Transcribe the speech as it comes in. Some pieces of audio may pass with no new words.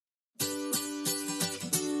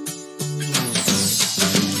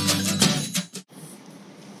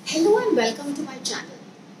and welcome to my channel.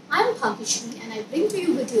 I am Bhagyashri and I bring to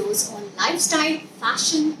you videos on lifestyle,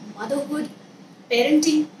 fashion, motherhood,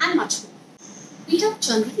 parenting and much more. We have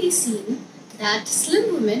generally seen that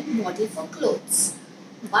slim women model for clothes.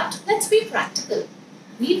 But let's be practical.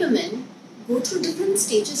 We women go through different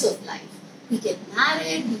stages of life. We get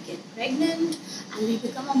married, we get pregnant and we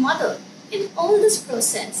become a mother. In all this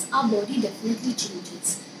process, our body definitely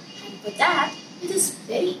changes. And for that, it is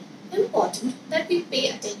very important that we pay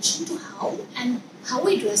attention to how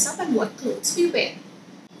we dress up and what clothes we wear.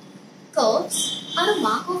 Curves are a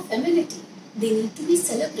mark of femininity. They need to be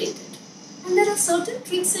celebrated. And there are certain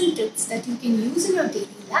tricks and tips that you can use in your daily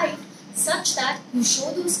life such that you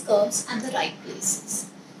show those curves at the right places.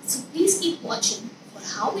 So please keep watching for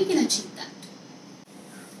how we can achieve that.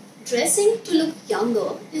 Dressing to look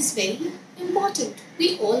younger is very important.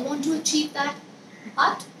 We all want to achieve that,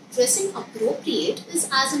 but dressing appropriate is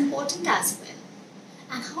as important as well.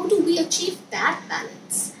 And how do we achieve that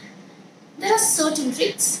balance? There are certain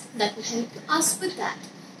tricks that will help us with that.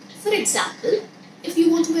 For example, if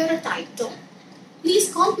you want to wear a tight top,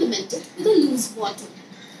 please complement it with a loose bottom.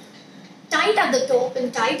 Tight at the top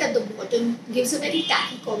and tight at the bottom gives a very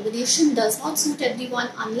tacky combination, does not suit everyone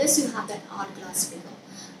unless you have that hourglass figure.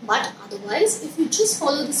 But otherwise, if you just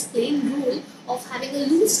follow this plain rule of having a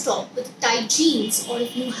loose top with tight jeans, or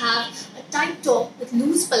if you have a tight top with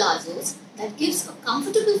loose palazzos, that gives a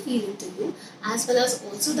comfortable feeling to you as well as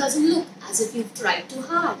also doesn't look as if you've tried too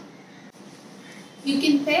hard. You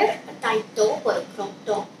can pair a tight top or a crop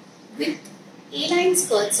top with A-line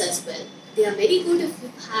skirts as well. They are very good if you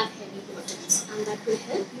have heavy bottoms, and that will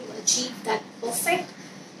help you achieve that perfect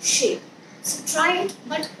shape. So try it,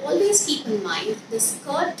 but always keep in mind the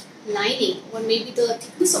skirt lining or maybe the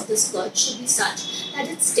thickness of the skirt should be such that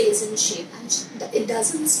it stays in shape and it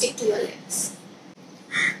doesn't stick to your legs.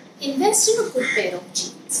 Invest in a good pair of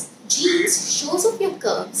jeans. Jeans shows off your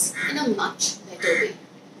curves in a much better way.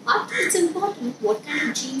 But it's important what kind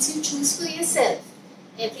of jeans you choose for yourself.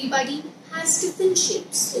 Everybody has different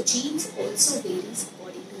shapes, so jeans also varies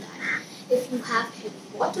according to that. If you have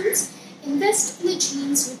heavy bottoms, invest in a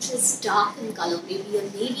jeans which is dark in color, maybe a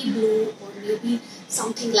navy blue or maybe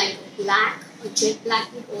something like a black, a jet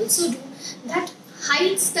black would also do. That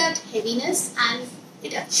hides that heaviness and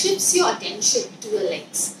it shifts your attention to your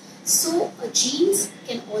legs. So a jeans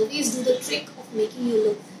can always do the trick of making you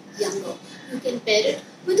look younger. You can pair it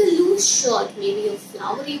with a loose shirt, maybe a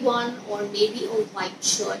flowery one or maybe a white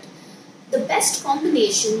shirt. The best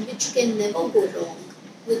combination which you can never go wrong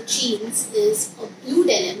with jeans is a blue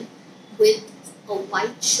denim with a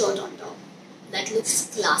white shirt on top. That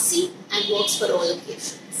looks classy and works for all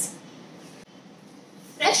occasions.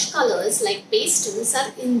 Fresh colors like pastels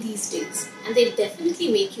are in these days and they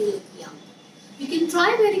definitely make you look young. You can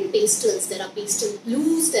try wearing pastels. There are pastel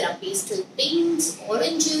blues, there are pastel pinks,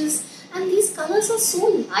 oranges, and these colors are so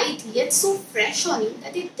light yet so fresh on you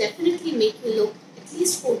that they definitely make you look at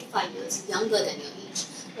least 4 to 5 years younger than your age.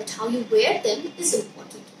 But how you wear them is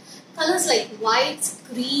important. Colors like whites,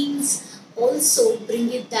 greens also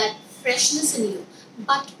bring it that freshness in you.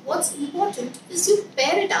 But what's important is you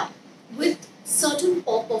pair it up with certain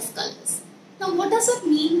pop of colors. Now what does it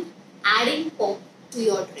mean adding pop to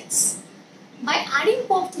your dress? By adding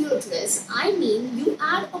pop to your dress, I mean you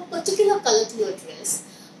add a particular color to your dress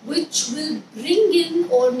which will bring in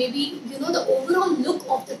or maybe the overall look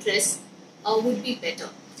of the dress would be better.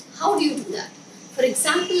 How do you do that? For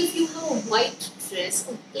example, if you have a white dress,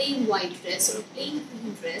 a plain white dress or a plain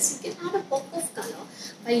green dress, you can add a pop of color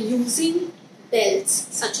by using belts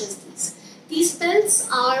such as these. These belts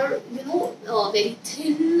are very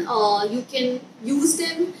thin. You can use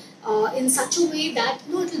them in such a way that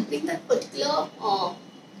it will bring that particular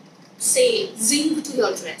say zing to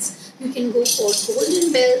your dress. You can go for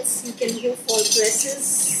golden belts, you can go for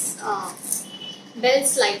dresses,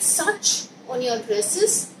 belts like such on your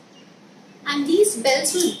dresses, and these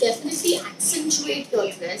belts will definitely accentuate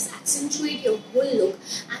your dress, accentuate your whole look,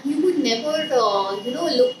 and you would never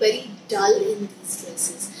look very dull in these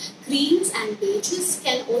dresses. Creams and beiges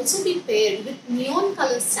can also be paired with neon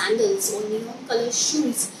color sandals or neon color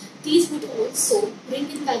shoes. These would also bring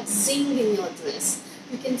in that zing in your dress.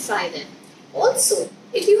 You can try them. Also,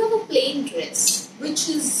 if you have a plain dress, which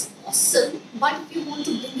is awesome, but if you want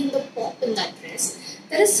to bring in the pop in that dress,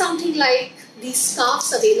 there is something like these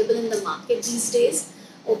scarves available in the market these days.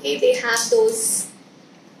 Okay, they have those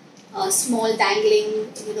small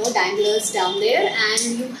dangling, danglers down there,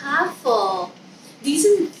 and you have these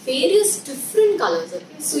in various different colors.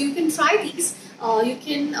 Okay, so you can try these. You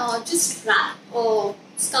can just wrap a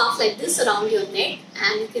scarf like this around your neck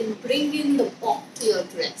and you can bring in the pop to your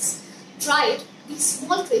dress. Try it These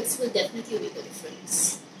small tricks will definitely make a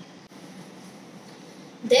difference.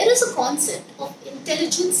 There is a concept of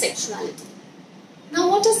intelligent sexuality. Now,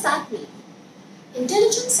 what does that mean?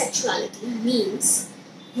 Intelligent sexuality means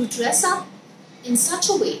you dress up in such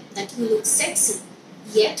a way that you look sexy,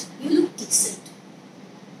 yet you look decent.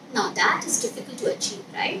 Now, that is difficult to achieve,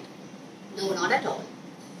 right? No, not at all.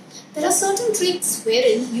 There are certain tricks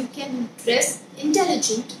wherein you can dress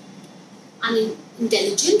intelligently,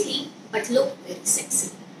 but look very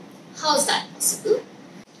sexy. How is that possible?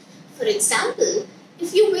 For example,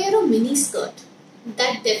 if you wear a mini skirt,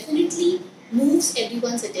 that definitely moves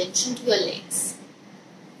everyone's attention to your legs.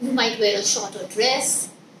 You might wear a shorter dress,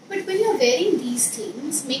 but when you're wearing these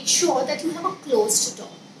things, make sure that you have a closed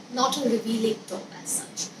top, not a revealing top as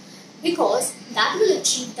such, because that will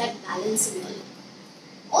achieve that balance in your look.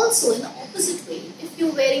 Also, in the opposite way, if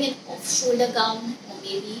you're wearing an off-shoulder gown or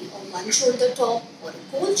maybe a one-shoulder top or a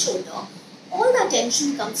cold shoulder, all the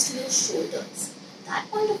attention comes to your shoulders. At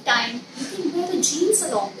that point of time, you can wear a jeans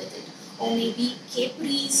along with it, or maybe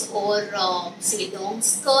capris or say long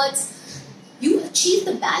skirts. You achieve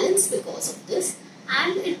the balance because of this,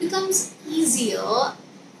 and it becomes easier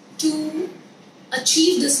to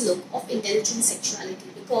achieve this look of intelligent sexuality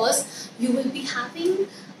because you will be having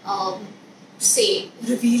say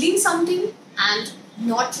revealing something and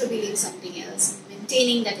not revealing something else,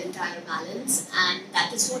 maintaining that entire balance, and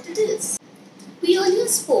that is what it is. We earlier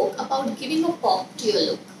spoke about giving a pop to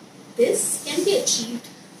your look. This can be achieved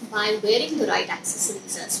by wearing the right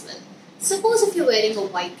accessories as well. Suppose if you're wearing a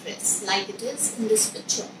white dress like it is in this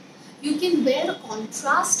picture, you can wear a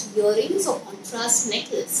contrast earrings or contrast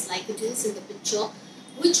necklace like it is in the picture,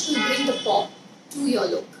 which will bring the pop to your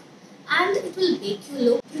look and it will make you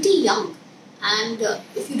look pretty young. And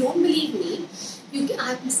if you don't believe me,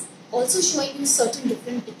 I'm also showing you certain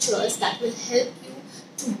different pictures that will help you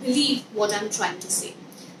to believe what I'm trying to say.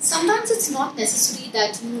 Sometimes it's not necessary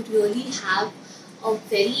that you really have a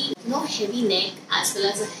very heavy neck as well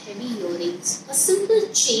as a heavy earrings. A simple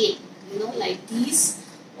chain like these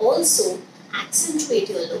also accentuate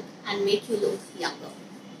your look and make you look younger.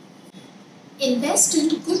 Invest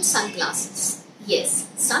in good sunglasses. Yes,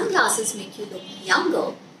 sunglasses make you look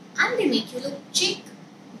younger and they make you look chic.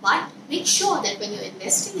 But make sure that when you're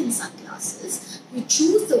investing in sunglasses, you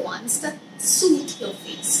choose the ones that suit your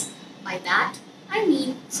face. By that, I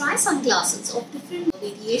mean try sunglasses of different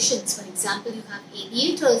variations. For example, you have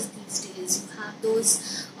aviators these days. You have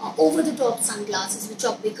those over-the-top sunglasses which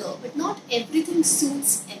are bigger. But not everything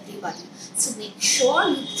suits everybody. So make sure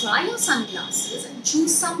you try your sunglasses and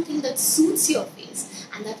choose something that suits your face.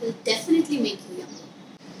 And that will definitely make you younger.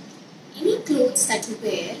 Any clothes that you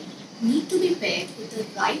wear need to be paired with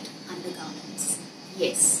the right undergarments.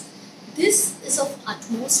 Yes, this is of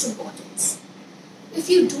utmost importance. If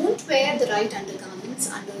you don't wear the right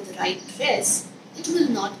undergarments under the right dress, it will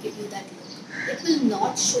not give you that look. It will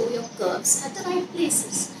not show your curves at the right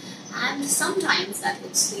places. And sometimes that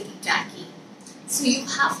looks very tacky. So you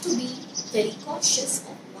have to be very cautious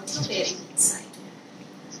of what you're wearing inside.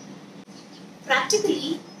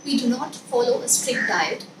 Practically, we do not follow a strict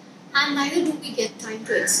diet, and neither do we get time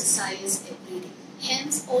to exercise every day.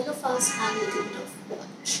 Hence, all of us have a little bit of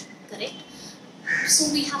paunch, correct?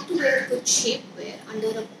 So we have to wear good shapewear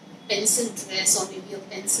under a pencil dress or maybe a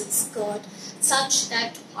pencil skirt such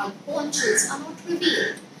that our paunches are not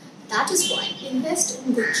revealed. That is why invest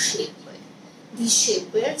in good shapewear. These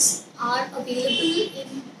shapewears are available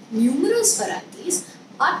in numerous varieties,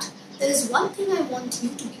 but there is one thing I want you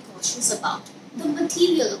to be cautious about: the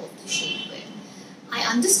material of the shapewear. I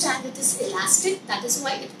understand it is elastic, that is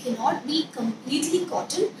why it cannot be completely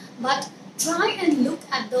cotton, but try and look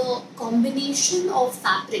at the combination of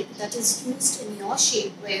fabric that is used in your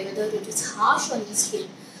shapewear, whether it is harsh on your skin.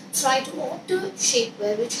 Try to opt a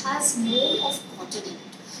shapewear which has more of cotton in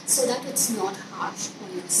it, so that it's not harsh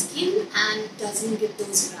on your skin and doesn't give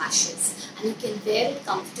those rashes, and you can wear it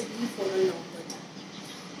comfortably for a longer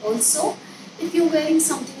time. Also, if you're wearing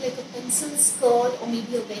something like a pencil skirt or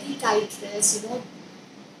maybe a very tight dress, we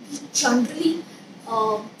generally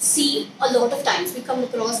see a lot of times, we come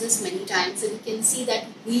across this many times, and you can see that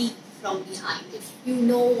V from behind, if you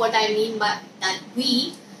know what I mean by that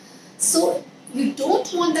V. So you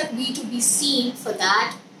don't want that V to be seen. For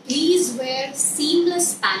that, please wear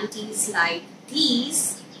seamless panties like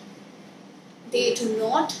these. They do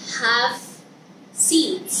not have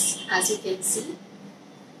seams, as you can see,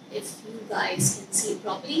 if you guys can see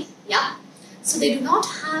properly. Yeah, so they do not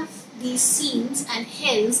have these seams, and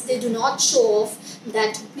hence they do not show off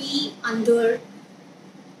that V under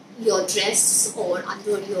your dress or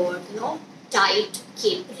under your tight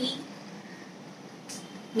capri.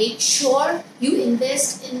 make sure you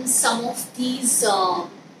invest in some of these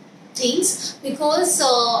things, because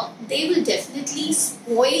they will definitely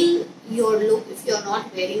spoil your look if you're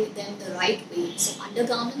not wearing them the right way. So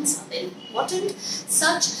undergarments are very important,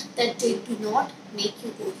 such that they do not make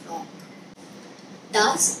you go wrong.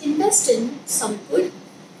 Thus, invest in some good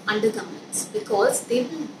undergarments, because they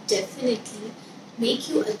will definitely make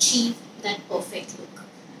you achieve that perfect look.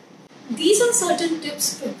 These are certain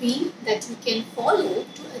tips from me that you can follow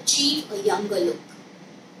to achieve a younger look.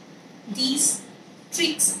 These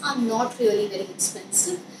tricks are not really very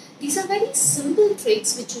expensive. These are very simple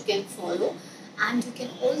tricks which you can follow, and you can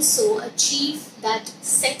also achieve that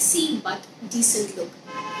sexy but decent look.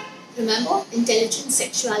 Remember, intelligent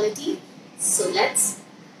sexuality, so let's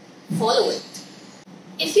follow it.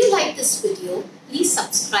 If you like this video, please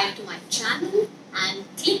subscribe to my channel and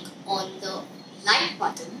click on the like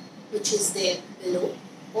button which is there below.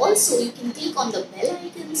 Also, you can click on the bell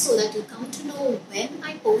icon so that you come to know when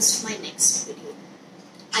I post my next video.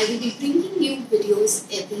 I will be bringing you videos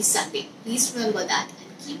every Sunday. Please remember that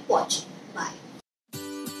and keep watching. Bye.